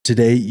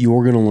Today,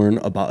 you're going to learn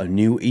about a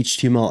new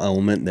HTML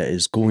element that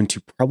is going to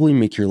probably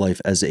make your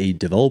life as a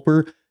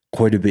developer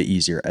quite a bit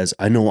easier, as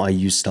I know I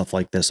use stuff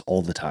like this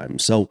all the time.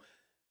 So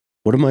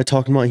what am I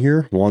talking about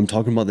here? Well, I'm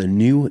talking about the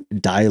new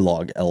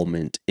dialog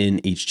element in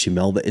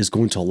HTML that is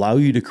going to allow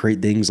you to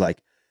create things like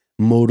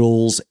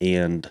modals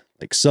and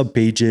like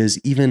subpages,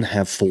 even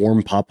have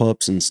form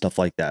pop-ups and stuff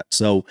like that.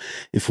 So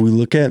if we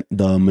look at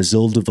the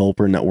Mozilla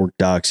Developer Network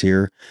docs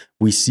here,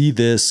 we see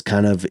this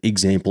kind of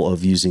example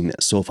of using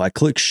this. So if I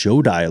click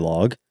show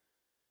dialog,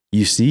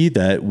 you see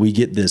that we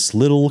get this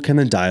little kind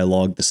of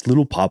dialog, this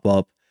little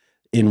pop-up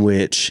in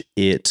which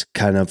it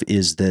kind of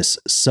is this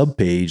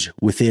subpage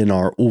within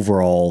our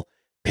overall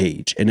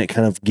page. And it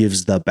kind of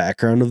gives the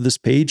background of this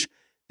page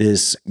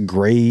this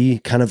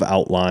gray kind of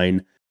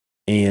outline.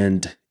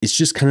 And it's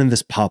just kind of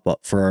this pop-up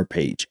for our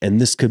page. And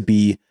this could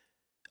be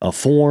a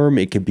form.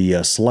 It could be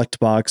a select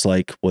box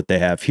like what they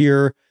have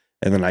here.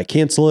 And then I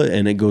cancel it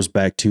and it goes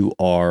back to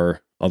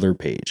our other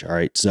page. All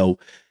right. So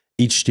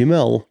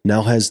HTML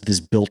now has this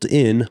built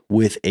in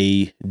with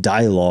a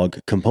dialog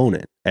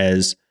component,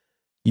 as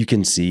you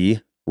can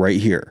see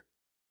right here.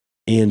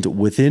 And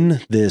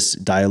within this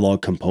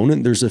dialog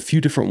component, there's a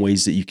few different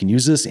ways that you can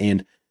use this.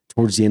 And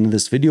towards the end of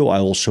this video, I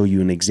will show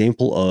you an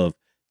example of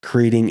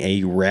creating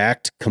a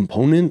React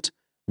component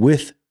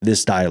with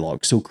this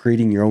dialog. So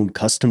creating your own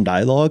custom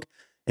dialog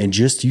and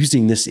just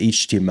using this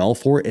HTML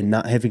for it and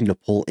not having to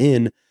pull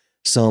in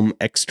some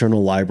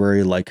external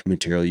library like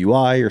Material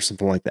UI or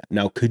something like that.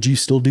 Now, could you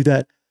still do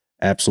that?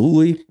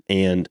 Absolutely.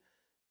 And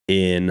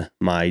in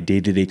my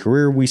day-to-day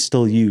career, we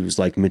still use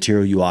like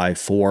Material UI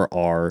for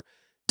our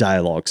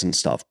dialogs and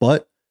stuff,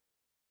 but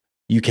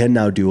you can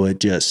now do it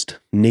just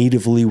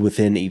natively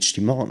within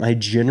HTML. And I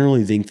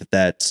generally think that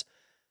that's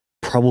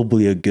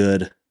probably a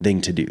good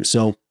thing to do.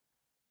 So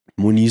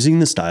when using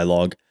this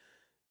dialog,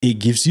 it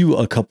gives you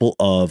a couple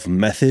of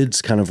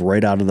methods kind of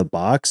right out of the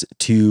box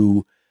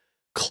to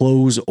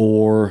close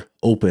or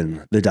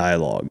open the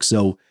dialog.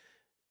 So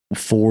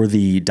for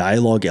the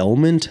dialog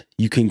element,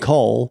 you can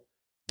call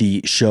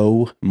the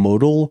show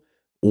modal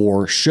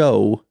or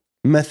show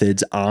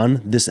methods on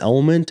this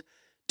element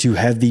to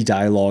have the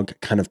dialog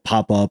kind of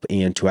pop up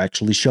and to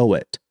actually show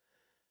it.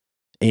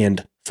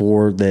 And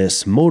for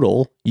this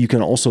modal, you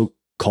can also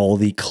call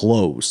the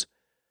close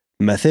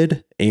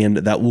method, and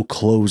that will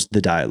close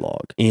the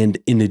dialog. And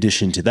in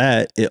addition to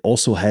that, it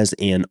also has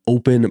an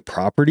open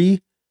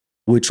property,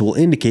 which will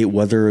indicate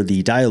whether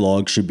the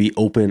dialog should be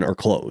open or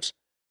close.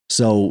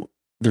 So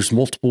there's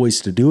multiple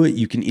ways to do it.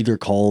 You can either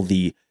call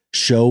the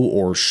show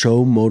or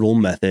show modal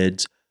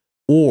methods,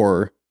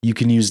 or you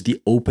can use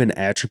the open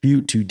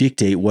attribute to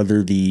dictate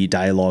whether the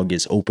dialog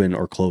is open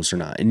or closed or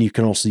not. And you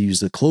can also use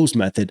the close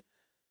method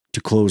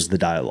to close the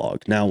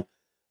dialog. Now,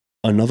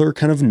 another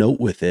kind of note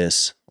with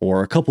this,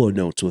 or a couple of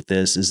notes with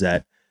this, is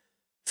that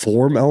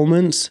form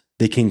elements,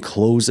 they can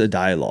close a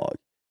dialog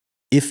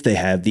if they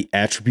have the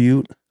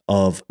attribute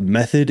of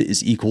method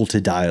is equal to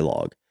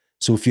dialog.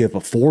 So if you have a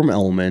form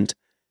element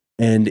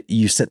and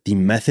you set the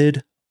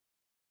method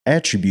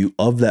attribute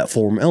of that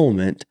form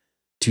element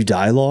to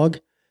dialog,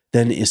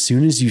 then as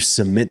soon as you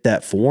submit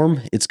that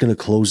form, it's going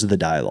to close the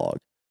dialog.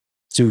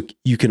 So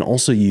you can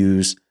also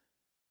use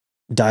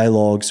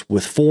dialogs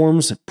with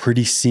forms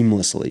pretty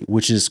seamlessly,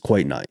 which is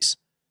quite nice.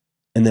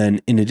 And then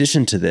in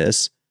addition to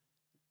this,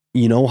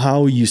 you know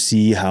how you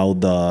see how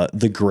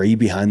the gray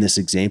behind this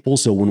example,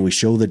 so when we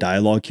show the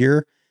dialog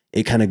here,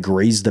 it kind of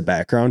grays the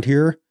background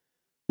here.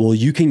 Well,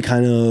 you can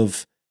kind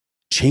of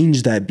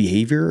change that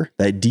behavior,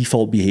 that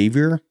default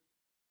behavior,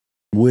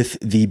 with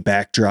the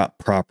backdrop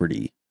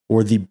property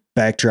or the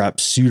backdrop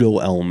pseudo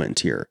element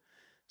here.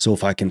 So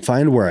if I can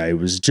find where I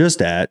was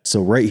just at,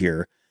 so right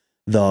here,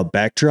 the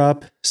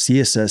backdrop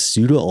CSS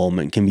pseudo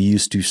element can be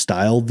used to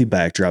style the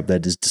backdrop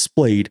that is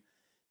displayed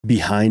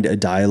behind a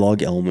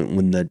dialog element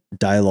when the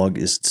dialog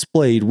is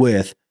displayed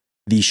with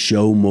the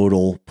show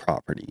modal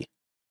property.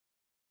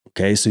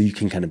 Okay, so you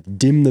can kind of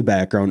dim the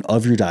background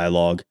of your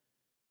dialog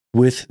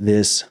with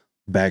this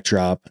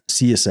backdrop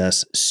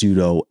CSS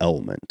pseudo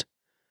element.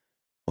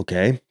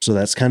 Okay, so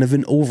that's kind of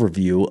an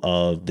overview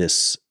of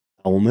this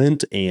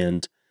element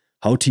and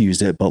how to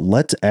use it, but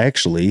let's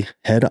actually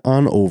head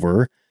on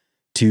over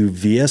to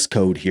VS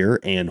Code here.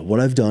 And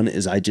what I've done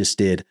is I just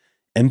did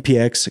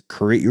npx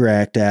create your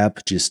React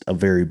app, just a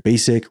very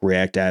basic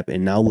React app.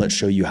 And now let's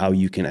show you how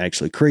you can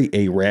actually create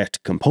a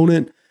React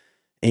component.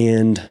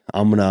 And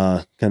I'm going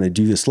to kind of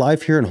do this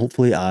live here, and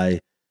hopefully I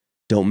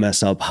don't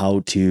mess up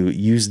how to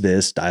use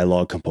this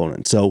dialog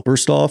component. So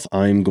first off,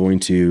 I'm going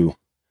to,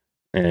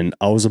 and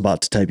I was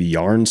about to type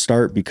yarn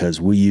start because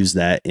we use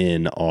that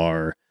in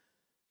our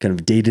kind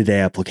of day-to-day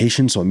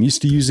application. So I'm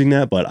used to using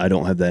that, but I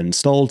don't have that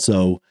installed.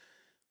 So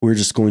we're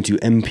just going to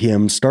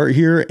npm start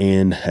here.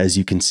 And as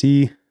you can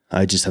see,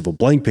 I just have a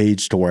blank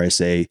page to where I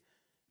say,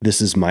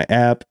 this is my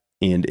app.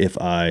 And if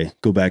I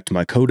go back to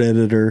my code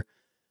editor,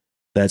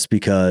 that's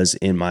because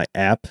in my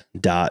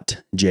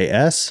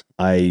app.js,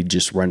 I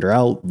just render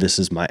out, this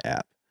is my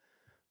app.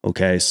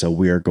 Okay, so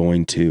we are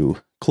going to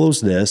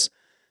close this.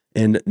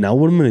 And now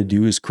what I'm going to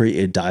do is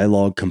create a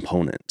dialog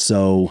component.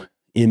 So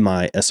in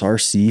my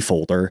SRC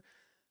folder.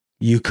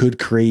 You could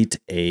create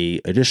a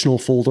additional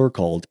folder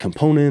called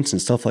components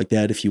and stuff like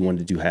that if you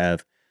wanted to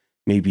have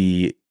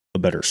maybe a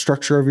better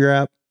structure of your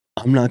app.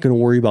 I'm not going to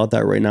worry about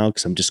that right now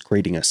because I'm just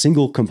creating a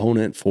single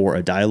component for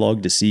a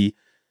dialog to see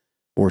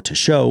or to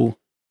show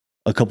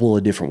a couple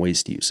of different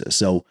ways to use this.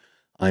 So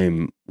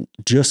I'm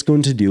just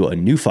going to do a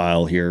new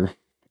file here,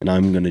 and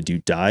I'm going to do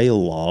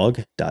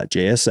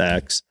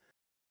dialog.jsx.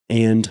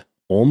 And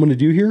all I'm going to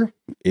do here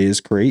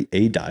is create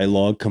a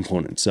dialog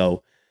component.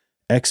 So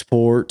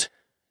export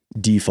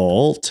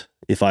default.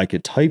 If I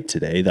could type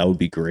today, that would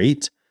be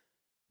great.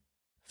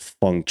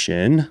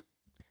 Function.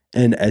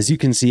 And as you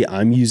can see,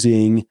 I'm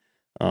using,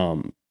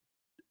 I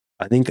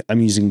think I'm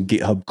using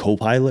GitHub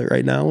Copilot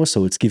right now.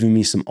 So it's giving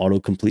me some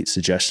autocomplete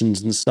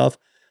suggestions and stuff.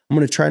 I'm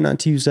going to try not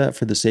to use that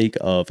for the sake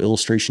of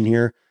illustration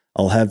here.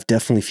 I'll have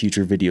definitely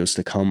future videos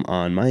to come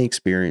on my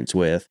experience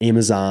with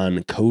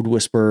Amazon, Code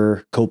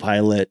Whisperer,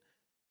 Copilot,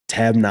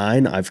 Tab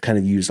 9. I've kind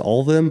of used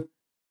all of them,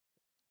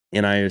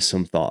 and I have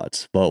some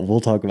thoughts, but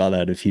we'll talk about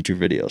that in future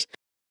videos.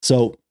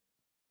 So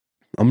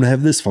I'm going to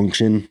have this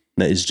function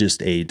that is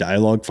just a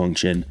dialog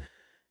function.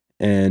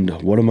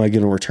 And what am I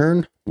going to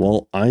return?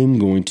 Well, I'm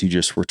going to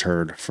just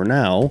return for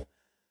now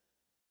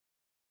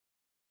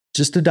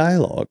just a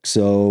dialog.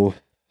 So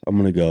I'm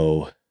going to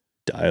go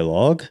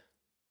dialog.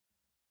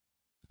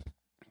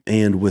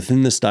 And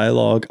within this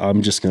dialog,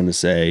 I'm just going to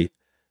say,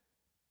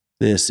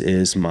 this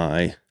is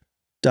my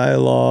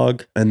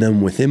dialog. And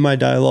then within my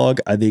dialog,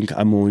 I think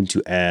I'm going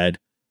to add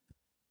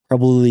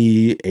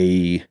probably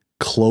a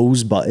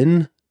close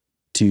button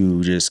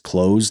to just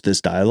close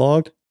this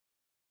dialog.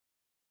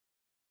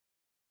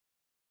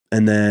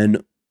 And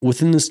then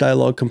within this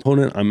dialog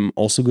component, I'm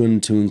also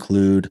going to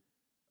include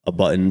a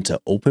button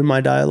to open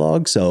my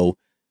dialog. So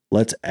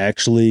let's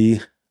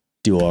actually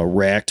do a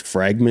React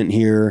fragment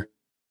here,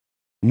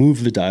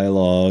 move the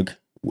dialog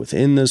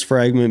within this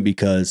fragment,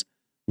 because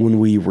when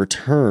we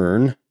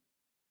return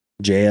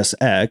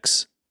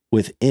JSX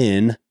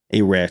within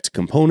a React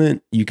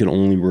component, you can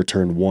only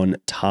return one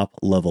top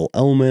level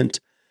element.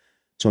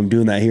 So I'm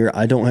doing that here.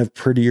 I don't have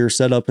prettier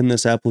setup in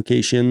this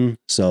application.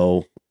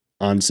 So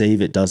on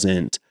save, it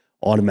doesn't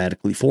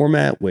automatically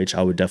format, which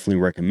I would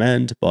definitely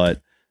recommend,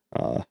 but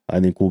I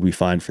think we'll be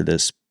fine for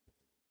this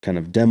kind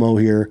of demo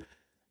here.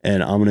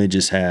 And I'm going to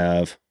just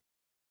have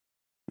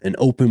an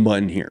open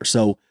button here.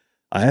 So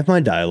I have my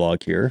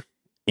dialog here,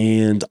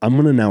 and I'm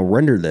going to now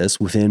render this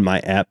within my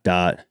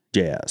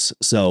app.js.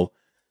 So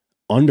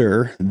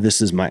under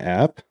this is my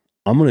app,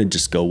 I'm going to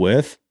just go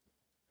with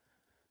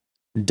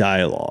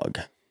dialog.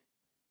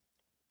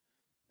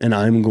 And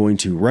I'm going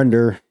to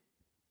render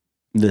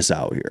this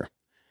out here.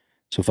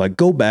 So if I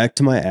go back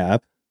to my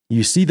app,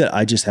 you see that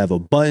I just have a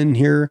button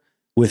here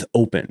with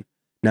open.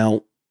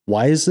 Now,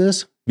 why is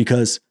this?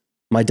 Because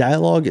my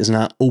dialog is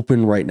not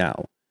open right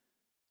now.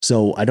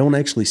 So I don't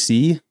actually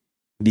see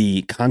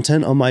the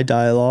content of my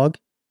dialog.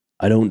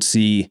 I don't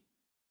see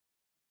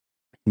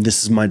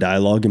this is my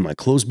dialog and my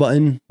close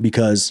button,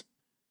 because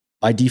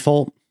by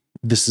default,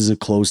 this is a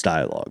closed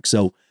dialog.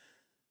 So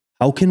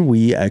how can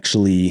we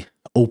actually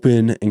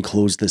open and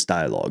close this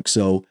dialog?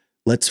 So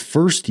let's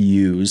first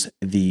use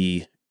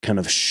the kind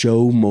of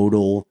show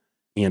modal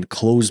and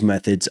close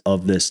methods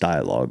of this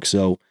dialog.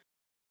 So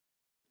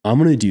I'm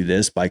going to do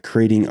this by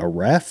creating a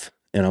ref,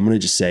 and I'm going to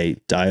just say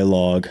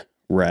dialog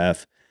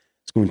ref.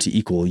 It's going to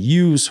equal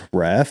use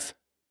ref.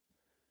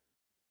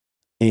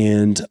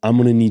 And I'm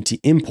going to need to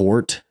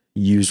import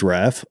use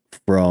ref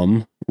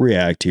from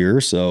React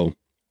here. So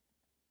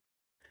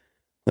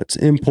let's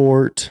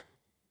import,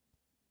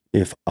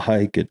 if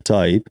I could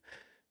type,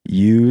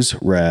 use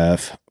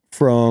ref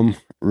from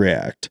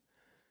React.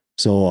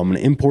 So I'm going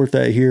to import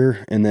that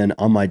here. And then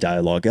on my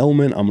dialog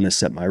element, I'm going to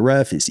set my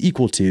ref is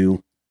equal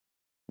to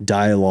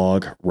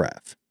dialog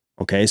ref.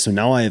 Okay, so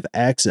now I have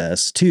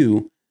access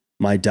to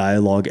my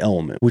dialog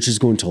element, which is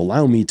going to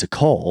allow me to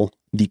call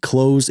the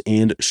close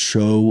and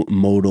show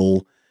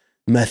modal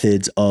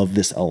methods of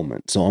this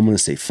element. So I'm going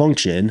to say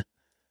function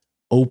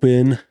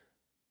open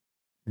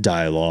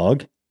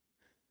dialog.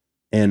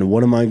 And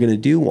what am I going to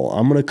do? Well,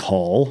 I'm going to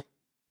call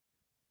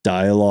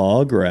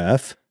dialog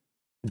ref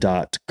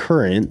dot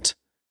current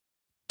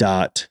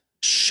dot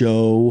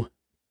show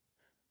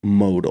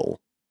modal.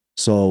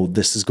 So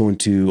this is going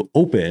to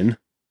open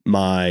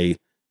my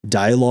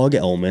dialog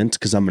element,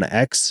 because I'm going to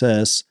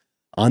access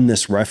on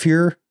this ref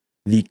here,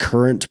 the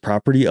current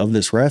property of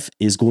this ref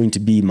is going to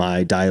be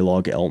my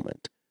dialog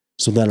element.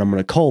 So then I'm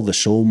going to call the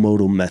show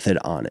modal method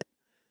on it.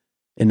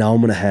 And now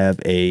I'm going to have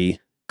a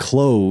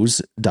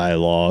close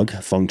dialog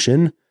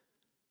function.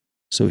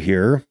 So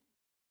here,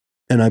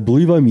 and I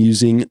believe I'm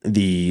using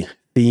the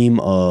theme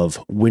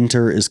of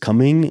winter is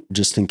coming,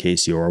 just in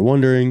case you are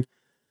wondering.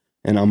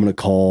 And I'm going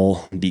to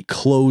call the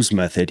close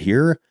method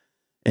here.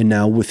 And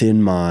now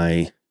within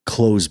my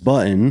close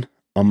button,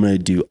 I'm going to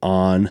do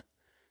on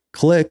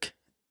click,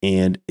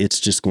 and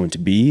it's just going to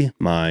be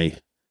my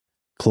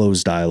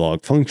close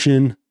dialog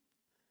function.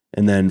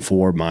 And then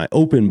for my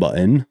open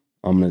button,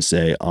 I'm going to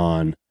say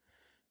on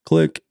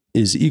click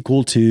is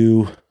equal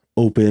to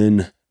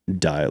open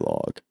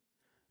dialog.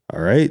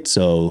 All right,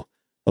 so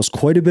that was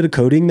quite a bit of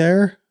coding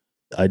there.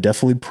 I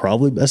definitely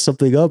probably messed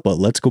something up, but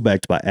let's go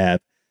back to my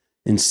app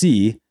and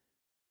see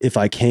if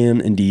I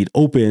can indeed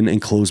open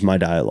and close my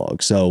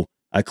dialog. So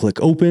I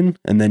click open,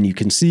 and then you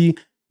can see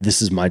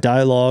this is my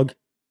dialog,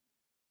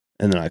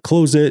 and then I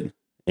close it,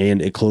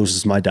 and it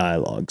closes my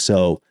dialog.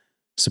 So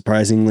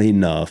surprisingly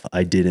enough,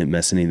 I didn't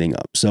mess anything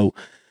up. So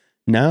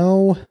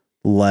now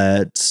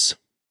let's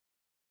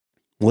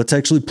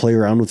actually play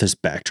around with this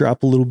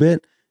backdrop a little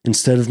bit.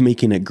 Instead of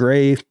making it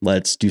gray,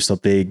 let's do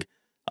something,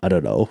 I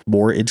don't know,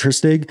 more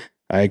interesting.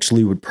 I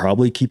actually would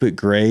probably keep it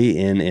gray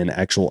in an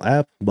actual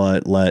app,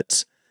 but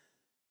let's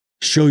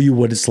show you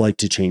what it's like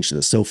to change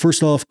this. So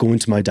first off, go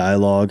into my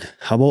dialog.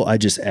 How about I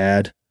just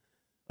add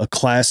a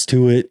class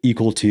to it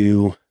equal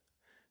to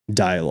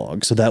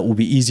dialog? So that will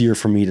be easier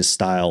for me to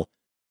style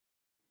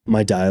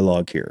my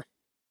dialog here.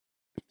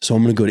 So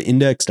I'm going to go to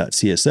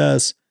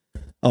index.css.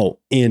 Oh,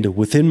 and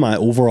within my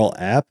overall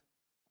app,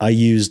 I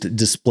used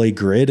display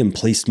grid and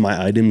placed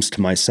my items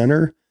to my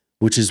center,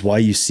 which is why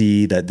you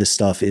see that this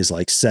stuff is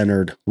like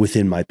centered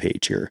within my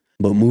page here.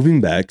 But moving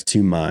back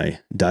to my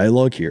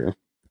dialog here,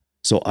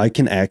 so I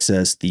can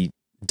access the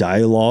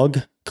dialog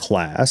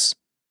class,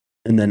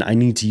 and then I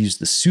need to use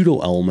the pseudo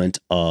element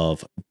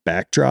of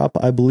backdrop,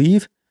 I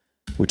believe,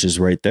 which is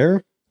right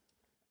there.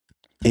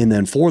 And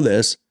then for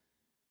this,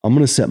 I'm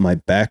going to set my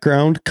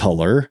background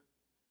color.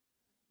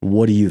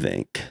 What do you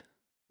think?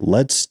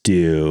 Let's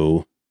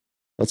do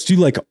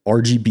like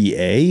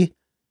RGBA.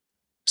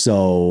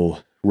 So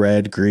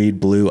red, green,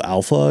 blue,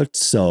 alpha.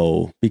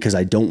 So because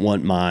I don't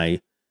want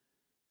my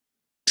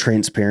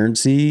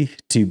transparency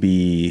to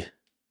be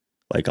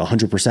like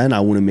 100%, I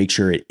want to make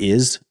sure it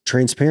is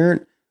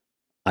transparent.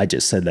 I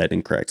just said that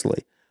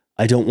incorrectly.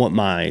 I don't want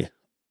my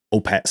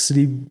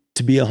opacity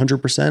to be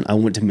 100%. I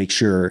want to make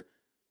sure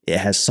it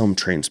has some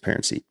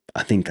transparency.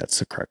 I think that's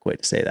the correct way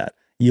to say that.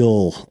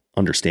 You'll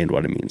understand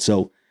what I mean.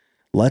 So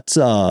let's,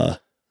 I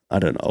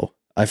don't know.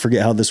 I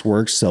forget how this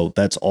works. So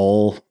that's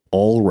all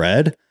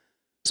red.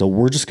 So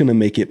we're just going to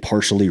make it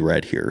partially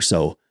red here.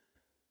 So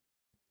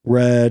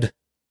red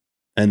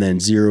and then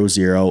 0,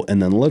 0.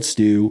 And then let's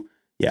do,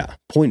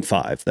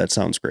 0.5. That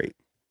sounds great.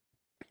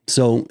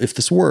 So if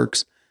this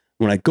works,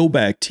 when I go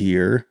back to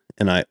here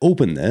and I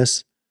open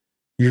this,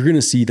 you're going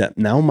to see that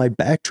now my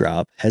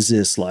backdrop has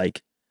this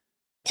like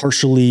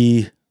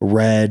partially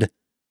red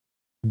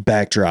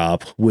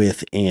backdrop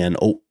with an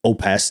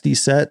opacity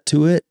set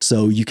to it.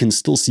 So you can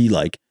still see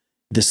like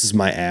this is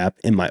my app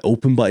and my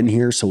open button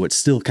here. So it's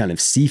still kind of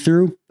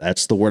see-through.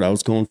 That's the word I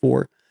was going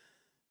for.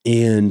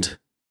 And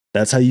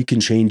that's how you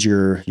can change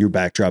your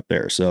backdrop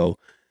there. So,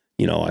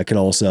 I could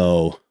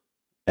also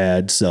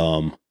add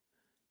some,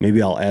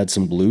 maybe I'll add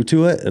some blue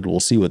to it and we'll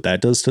see what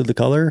that does to the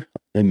color.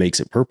 It makes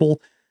it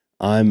purple.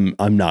 I'm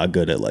not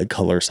good at like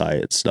color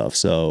science stuff.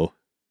 So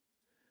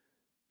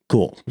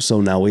cool. So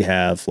now we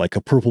have like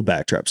a purple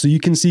backdrop. So you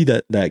can see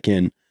that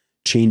can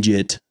change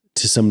it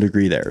to some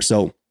degree there.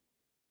 So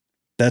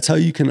that's how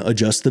you can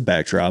adjust the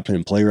backdrop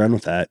and play around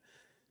with that.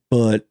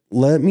 But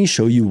let me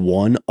show you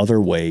one other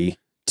way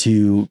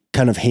to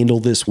kind of handle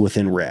this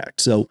within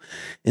React. So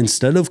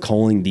instead of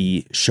calling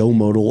the show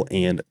modal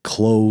and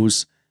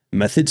close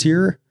methods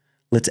here,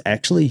 let's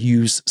actually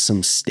use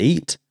some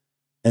state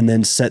and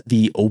then set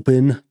the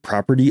open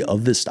property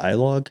of this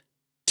dialog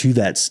to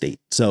that state.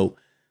 So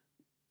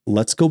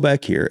let's go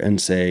back here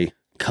and say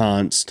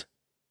const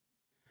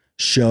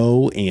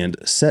show and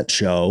set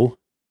show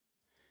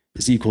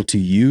is equal to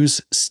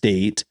use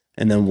state,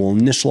 and then we'll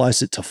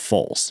initialize it to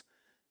false.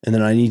 And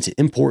then I need to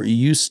import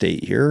use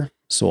state here.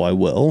 So I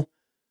will,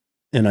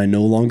 and I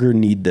no longer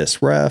need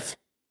this ref.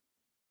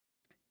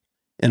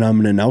 And I'm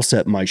going to now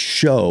set my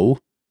show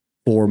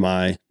for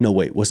my, no,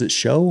 wait, was it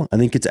show? I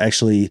think it's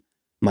actually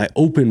my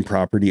open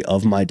property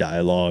of my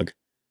dialog.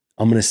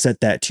 I'm going to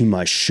set that to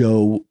my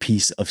show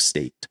piece of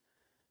state.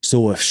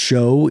 So if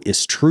show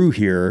is true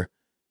here,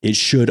 it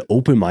should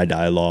open my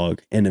dialog.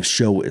 And if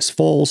show is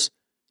false,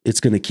 it's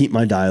going to keep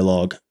my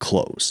dialog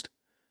closed.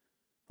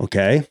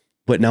 Okay.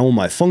 But now in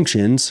my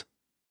functions,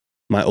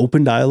 my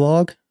open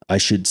dialog, I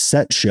should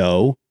set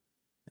show,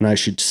 and I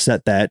should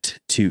set that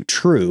to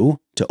true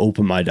to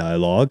open my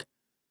dialog.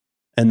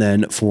 And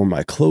then for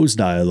my close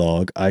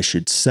dialog, I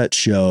should set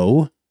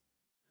show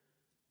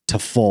to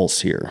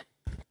false here.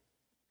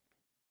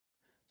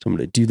 So I'm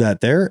going to do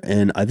that there.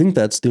 And I think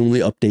that's the only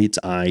updates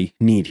I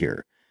need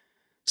here.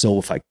 So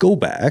if I go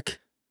back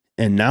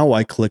and now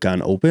I click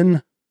on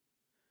open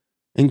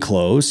and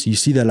close, you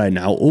see that I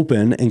now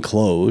open and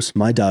close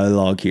my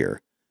dialog here.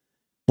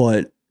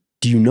 But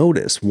do you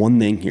notice one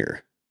thing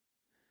here?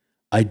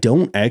 I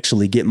don't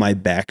actually get my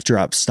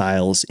backdrop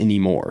styles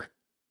anymore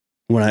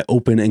when I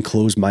open and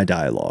close my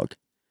dialog.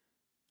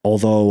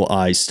 Although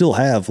I still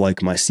have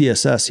like my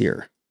CSS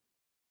here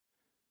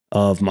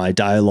of my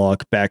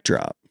dialog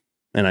backdrop,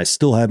 and I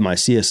still have my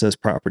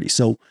CSS property.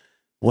 So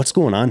what's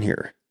going on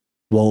here?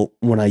 Well,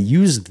 when I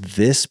use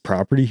this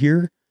property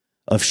here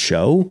of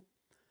show,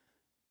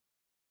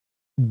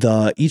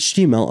 the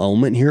HTML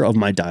element here of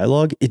my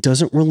dialog, it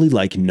doesn't really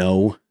like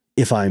know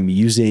if I'm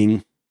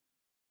using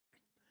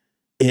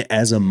it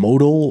as a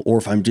modal or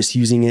if I'm just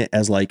using it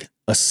as like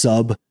a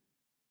sub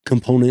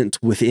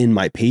component within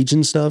my page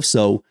and stuff.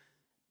 So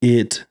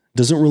it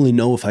doesn't really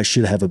know if I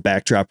should have a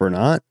backdrop or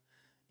not.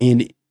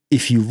 And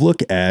if you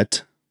look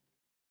at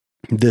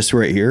this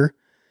right here,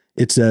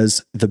 it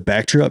says the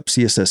backdrop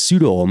CSS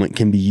pseudo element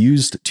can be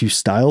used to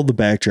style the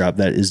backdrop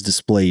that is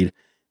displayed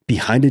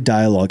behind a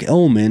dialog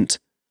element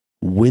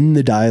when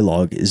the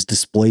dialog is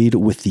displayed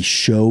with the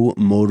show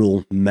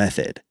modal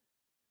method.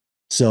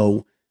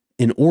 So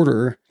in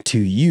order to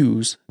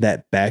use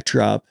that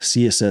backdrop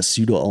CSS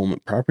pseudo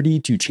element property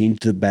to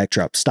change the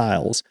backdrop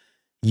styles,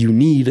 you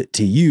need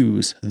to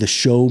use the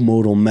show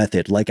modal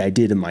method like I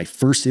did in my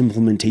first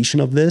implementation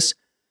of this,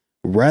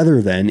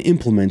 rather than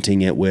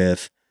implementing it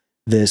with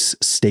this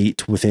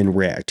state within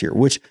React here,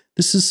 which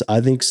this is,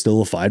 I think,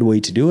 still a fine way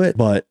to do it,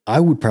 but I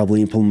would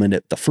probably implement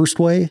it the first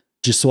way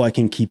just so I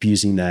can keep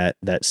using that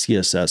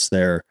CSS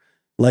there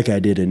like I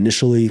did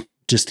initially,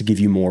 just to give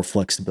you more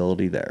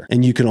flexibility there.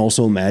 And you can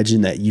also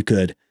imagine that you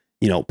could,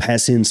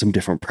 pass in some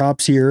different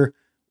props here,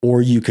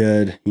 or you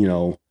could,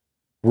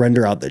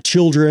 render out the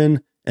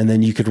children, and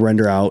then you could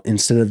render out,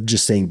 instead of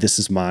just saying, this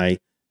is my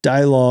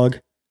dialogue,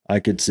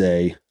 I could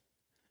say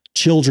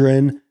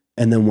children.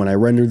 And then when I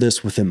render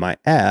this within my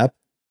app,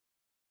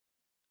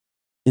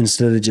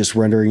 instead of just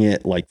rendering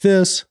it like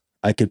this,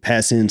 I could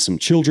pass in some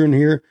children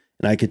here,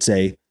 and I could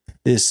say,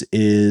 this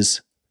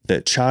is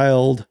the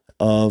child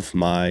of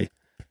my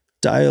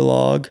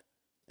dialogue.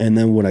 And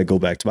then when I go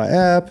back to my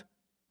app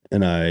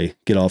and I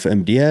get off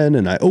MDN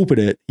and I open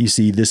it, you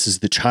see this is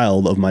the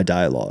child of my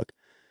dialogue.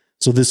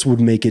 So this would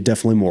make it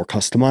definitely more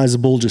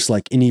customizable, just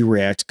like any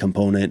React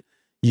component.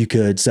 You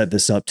could set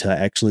this up to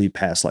actually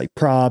pass like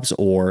props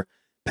or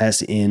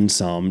pass in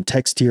some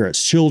text here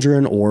as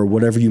children or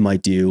whatever you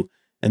might do,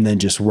 and then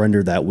just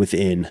render that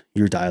within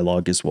your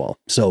dialogue as well.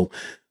 So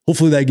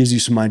hopefully that gives you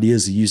some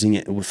ideas of using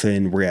it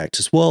within React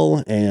as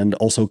well, and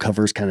also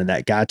covers kind of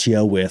that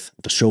gotcha with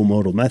the show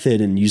modal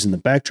method and using the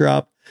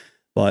backdrop.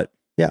 But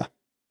yeah,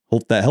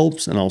 hope that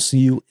helps, and I'll see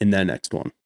you in that next one.